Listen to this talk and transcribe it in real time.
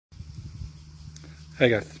Hey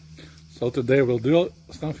guys, so today we'll do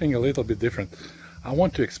something a little bit different. I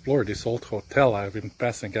want to explore this old hotel I've been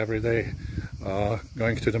passing every day,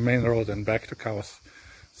 going to the main road and back to Kavos.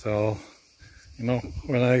 So, you know,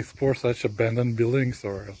 when I explore such abandoned buildings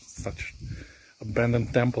or such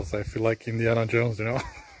abandoned temples, I feel like Indiana Jones, you know.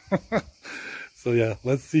 So yeah,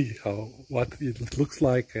 let's see what it looks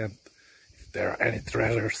like and if there are any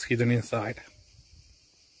treasures hidden inside.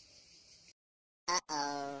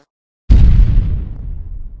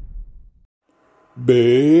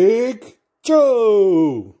 Big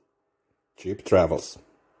Joe! Cheap travels.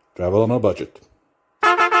 Travel on a budget.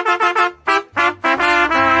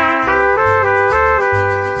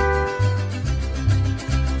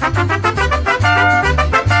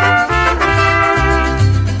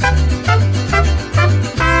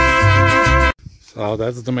 So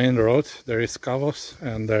that's the main road. There is Kavos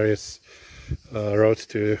and there is a road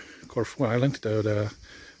to Corfu Island, to the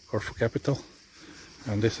Corfu capital.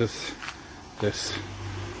 And this is this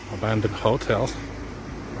abandoned hotel.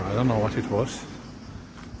 I don't know what it was.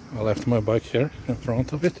 I left my bike here in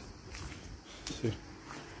front of it. Let's see,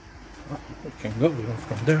 we can go even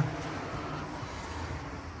from there.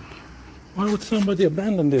 Why would somebody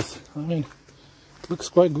abandon this? I mean, it looks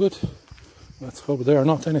quite good. Let's hope there are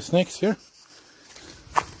not any snakes here.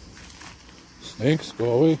 Snakes,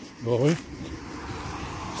 go away, go away.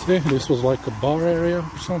 See, this was like a bar area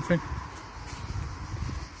or something.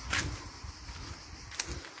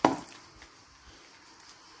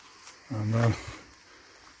 And then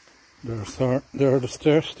there are the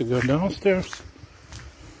stairs to go downstairs.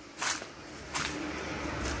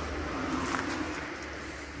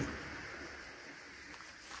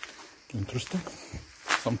 Interesting.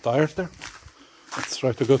 Some tires there. Let's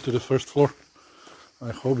try to go to the first floor.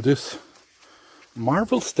 I hope this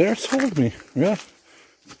marble stairs hold me. Yeah,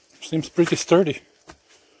 seems pretty sturdy.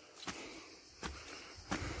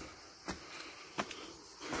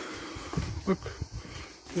 Look,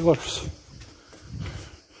 pillars.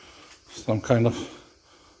 Some kind of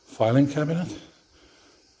filing cabinet.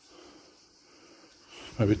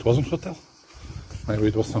 Maybe it wasn't hotel. Maybe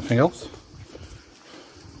it was something else.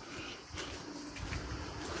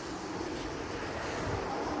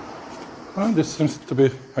 Well, this seems to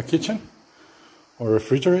be a kitchen or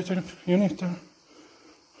refrigerator unit there.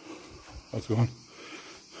 Let's go on.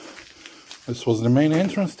 This was the main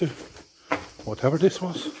entrance to whatever this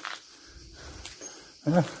was.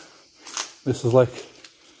 Yeah, this is like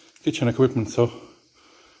kitchen equipment, so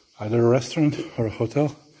either a restaurant or a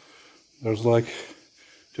hotel. There's like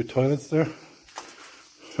 2 toilets there.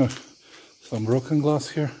 Some broken glass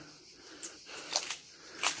here.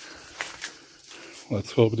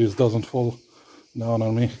 Let's hope this doesn't fall down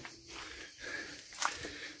on me.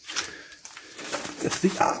 Let's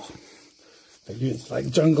see. Ow! It's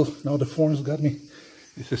like jungle. Now the thorns got me.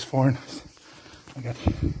 This is thorns. I got.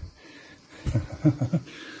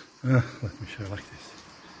 Let me show like this.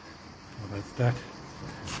 So that's that.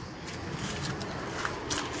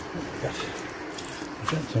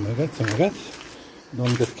 I got.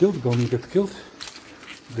 Don't get killed, don't get killed.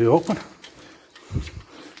 Do you open?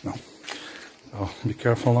 No. So be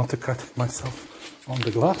careful not to cut myself on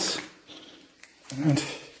the glass. And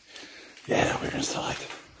yeah, we're inside.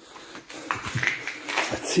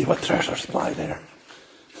 Let's see what treasures lie there.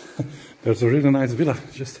 There's a really nice villa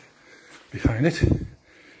just behind it.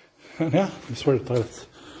 And yeah, these were the toilets.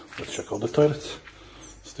 Let's check all the toilets.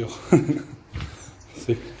 Still.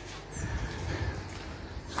 See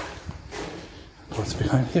what's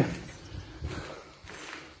behind here.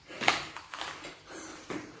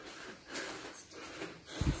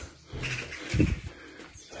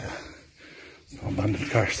 So, yeah, some abandoned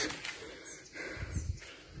cars.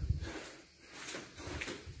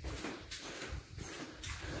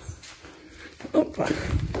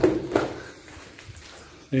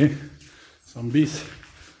 See, some bees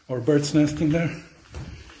or birds nesting there.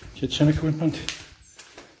 Kitchen equipment.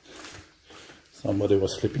 Somebody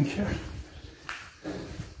was sleeping here.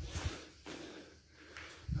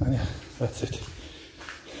 And yeah, that's it.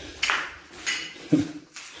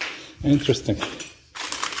 Interesting.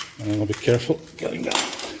 I'm gonna be careful getting down.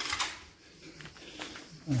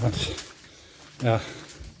 And yeah,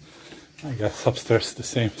 I guess upstairs the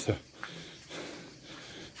same. So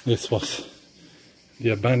this was the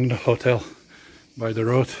abandoned hotel by the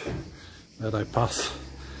road that I pass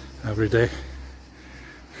every day.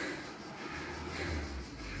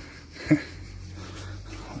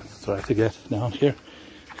 Let's try to get down here.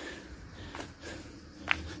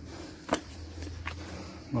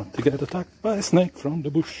 Not to get attacked by a snake from the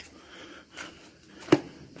bush.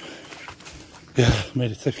 Yeah, made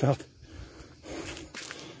it safely out.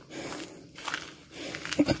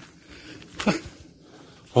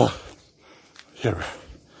 Well, here,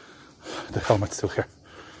 the helmet's still here.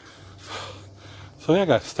 So yeah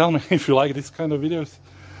guys, tell me if you like this kind of videos.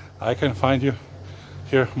 I can find you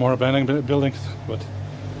here more abandoned buildings, but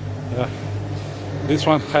yeah, this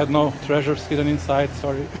one had no treasures hidden inside,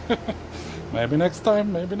 sorry. Maybe next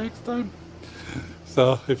time, maybe next time.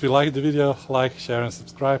 So if you like the video, like, share and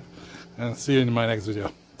subscribe, and see you in my next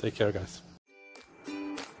video. Take care guys.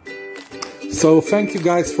 So thank you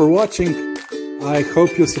guys for watching. I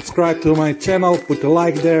hope you subscribe to my channel, put a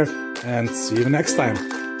like there, and see you next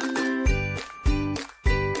time.